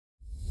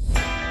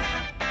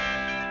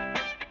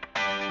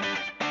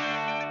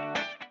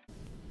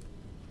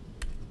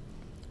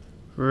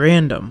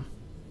Random.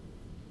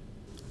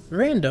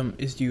 Random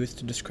is used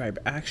to describe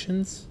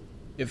actions,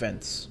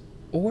 events,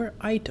 or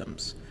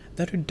items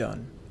that are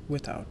done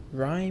without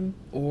rhyme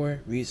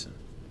or reason.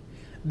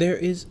 There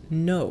is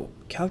no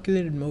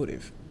calculated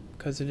motive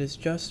because it is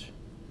just,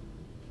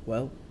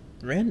 well,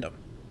 random.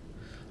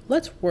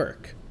 Let's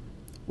work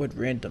with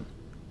random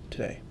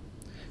today.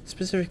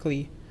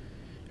 Specifically,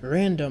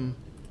 random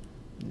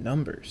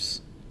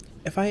numbers.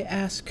 If I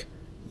ask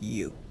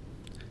you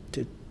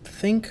to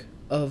think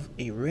of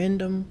a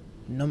random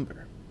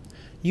number,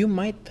 you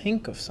might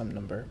think of some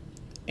number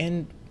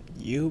and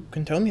you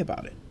can tell me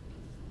about it.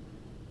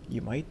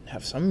 You might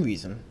have some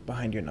reason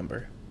behind your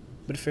number,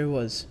 but if it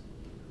was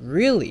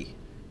really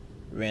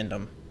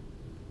random,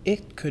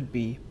 it could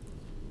be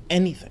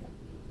anything.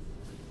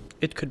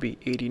 It could be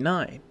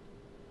 89,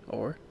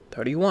 or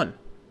 31,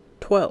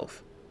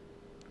 12,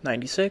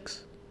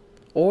 96,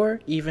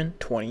 or even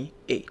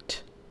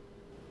 28.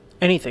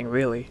 Anything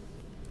really.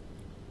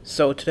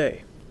 So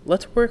today,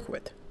 let's work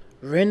with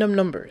random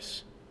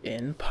numbers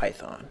in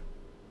Python.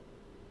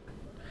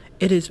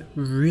 It is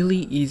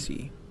really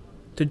easy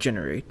to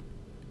generate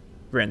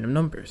random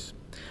numbers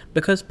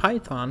because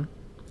Python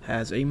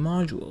has a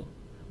module,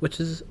 which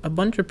is a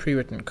bunch of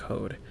pre-written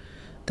code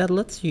that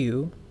lets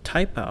you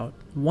type out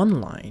one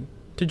line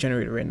to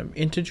generate a random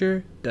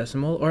integer,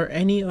 decimal, or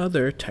any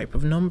other type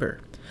of number.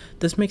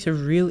 This makes it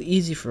real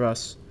easy for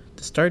us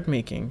to start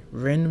making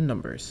random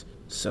numbers.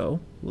 So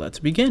let's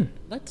begin.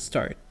 Let's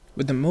start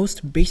with the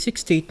most basic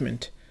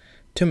statement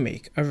to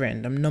make a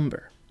random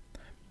number.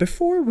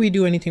 Before we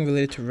do anything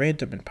related to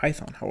random in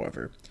Python,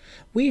 however,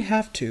 we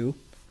have to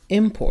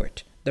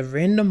import the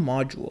random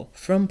module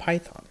from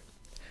Python.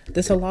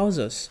 This allows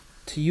us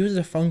to use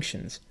the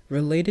functions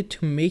related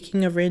to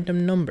making a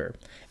random number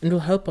and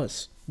will help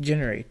us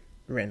generate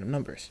random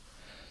numbers.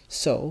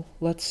 So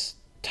let's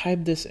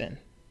type this in.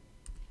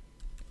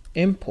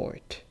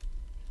 Import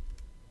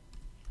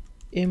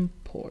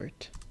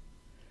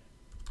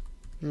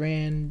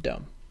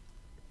random.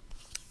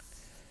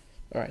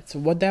 Alright, so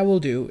what that will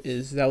do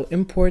is that will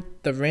import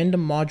the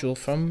random module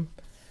from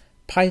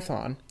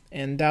Python,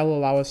 and that will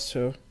allow us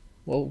to,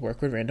 well,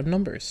 work with random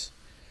numbers.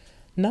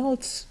 Now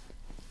let's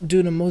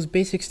do the most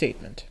basic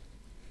statement.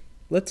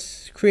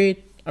 Let's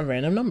create a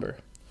random number.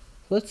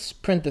 Let's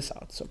print this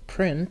out. So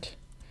print,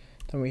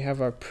 then we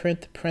have our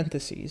print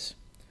parentheses,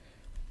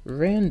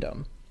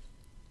 random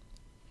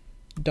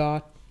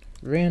dot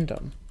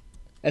random,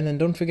 and then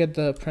don't forget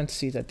the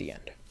parentheses at the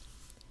end.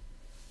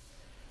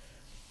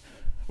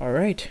 All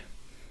right,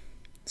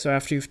 so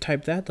after you've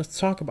typed that, let's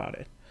talk about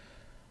it.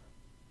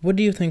 What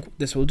do you think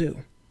this will do?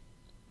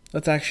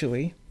 Let's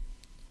actually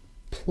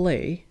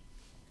play,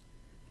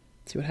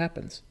 see what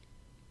happens.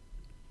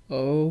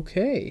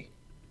 Okay,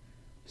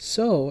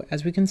 so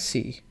as we can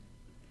see,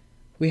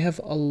 we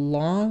have a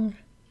long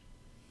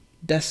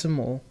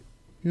decimal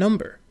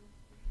number,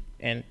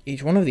 and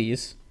each one of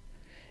these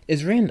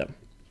is random.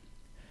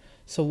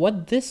 So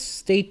what this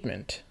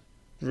statement,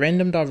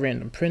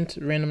 random.random, print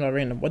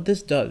random.random, what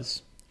this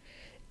does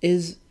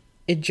is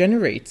it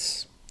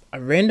generates a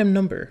random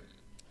number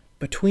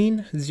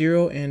between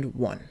 0 and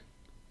 1.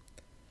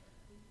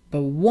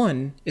 But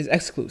 1 is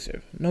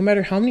exclusive. No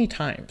matter how many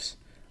times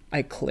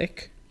I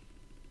click,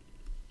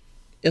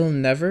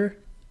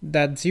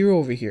 that 0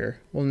 over here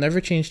will never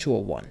change to a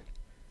 1.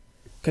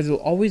 Because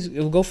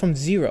it'll go from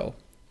 0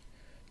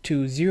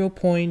 to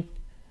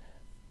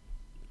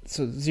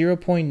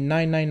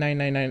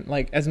 0.99999,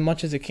 like as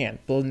much as it can,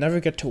 but it'll never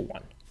get to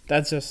 1.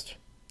 That's just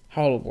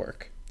how it'll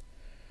work.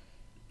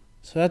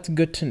 So that's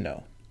good to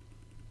know.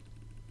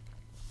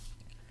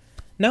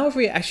 Now if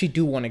we actually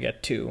do want to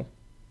get to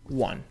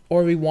 1,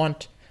 or we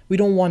don't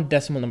want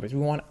decimal numbers, we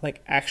want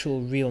like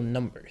actual real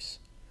numbers.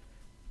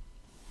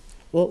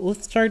 Well,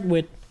 let's start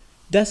with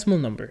decimal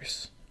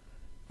numbers.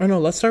 Or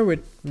no, let's start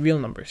with real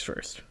numbers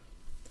first.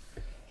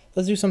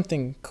 Let's do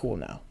something cool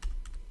now.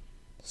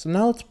 So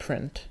now let's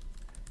print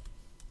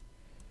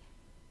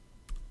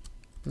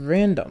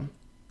random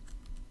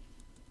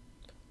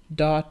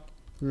dot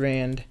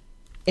rand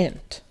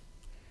int.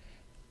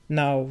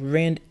 Now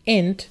rand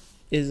int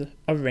is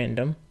a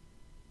random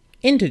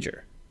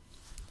integer.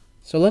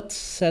 So let's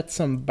set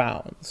some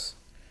bounds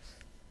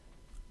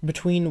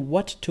between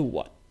what to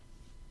what.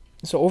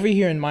 So over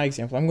here in my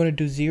example, I'm going to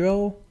do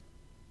 0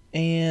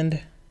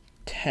 and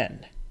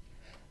 10.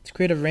 Let's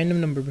create a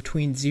random number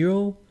between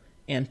 0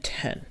 and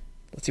 10.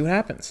 Let's see what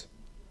happens.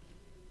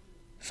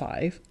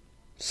 5,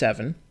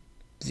 7,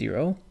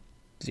 0,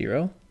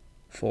 0,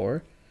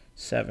 4,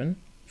 7,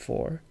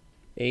 4,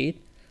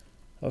 8.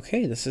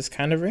 Okay, this is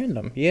kind of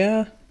random.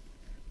 Yeah.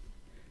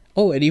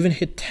 Oh, it even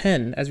hit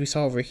 10 as we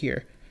saw over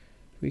here.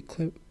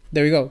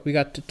 There we go. We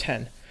got to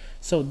 10.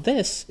 So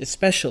this is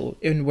special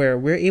in where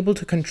we're able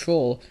to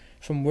control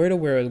from where to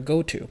where it'll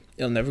go to.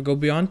 It'll never go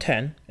beyond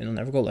 10, and it'll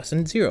never go less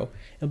than 0.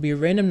 It'll be a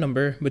random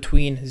number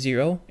between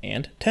 0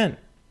 and 10.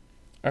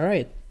 All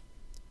right.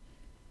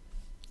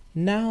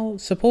 Now,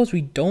 suppose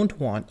we don't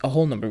want a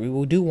whole number.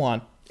 We do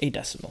want a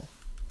decimal.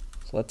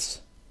 So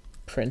let's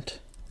print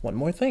one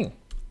more thing.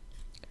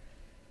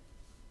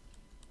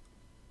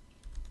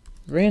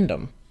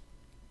 random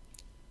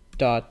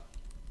dot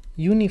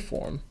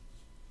uniform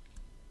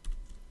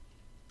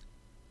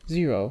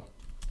 0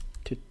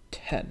 to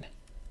 10.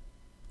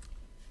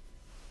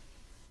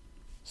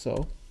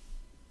 So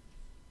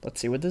let's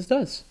see what this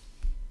does.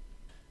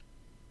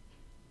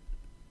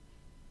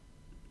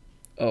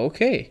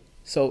 Okay,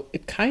 so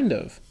it kind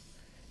of,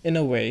 in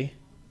a way,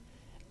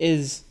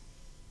 is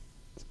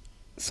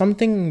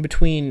something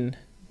between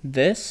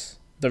this,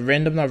 the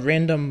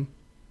random.random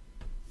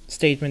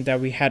statement that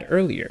we had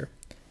earlier,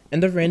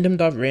 and the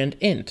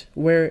random.randint,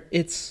 where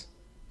it's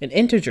an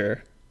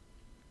integer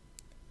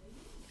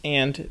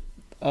and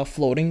a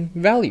floating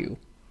value.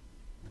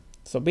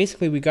 So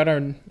basically we got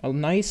a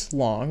nice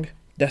long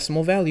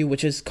decimal value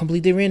which is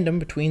completely random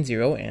between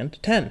 0 and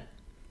 10.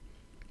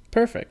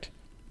 Perfect.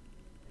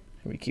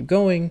 And we keep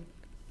going.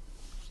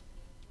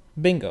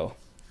 Bingo.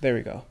 There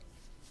we go.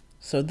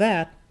 So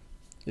that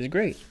is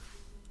great.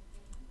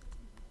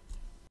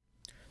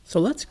 So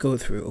let's go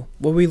through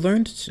what we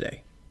learned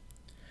today.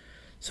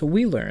 So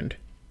we learned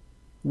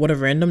what a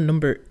random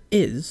number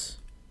is,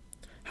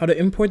 how to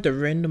import the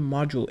random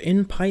module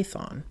in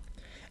Python,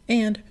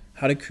 and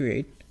how to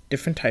create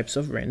different types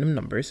of random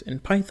numbers in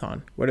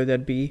Python, whether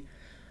that be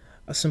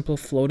a simple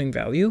floating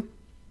value,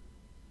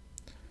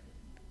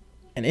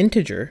 an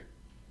integer,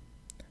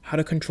 how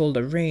to control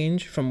the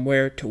range from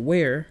where to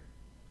where,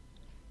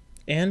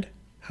 and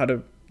how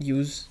to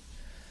use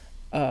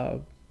a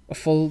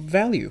full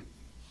value.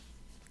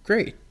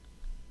 Great.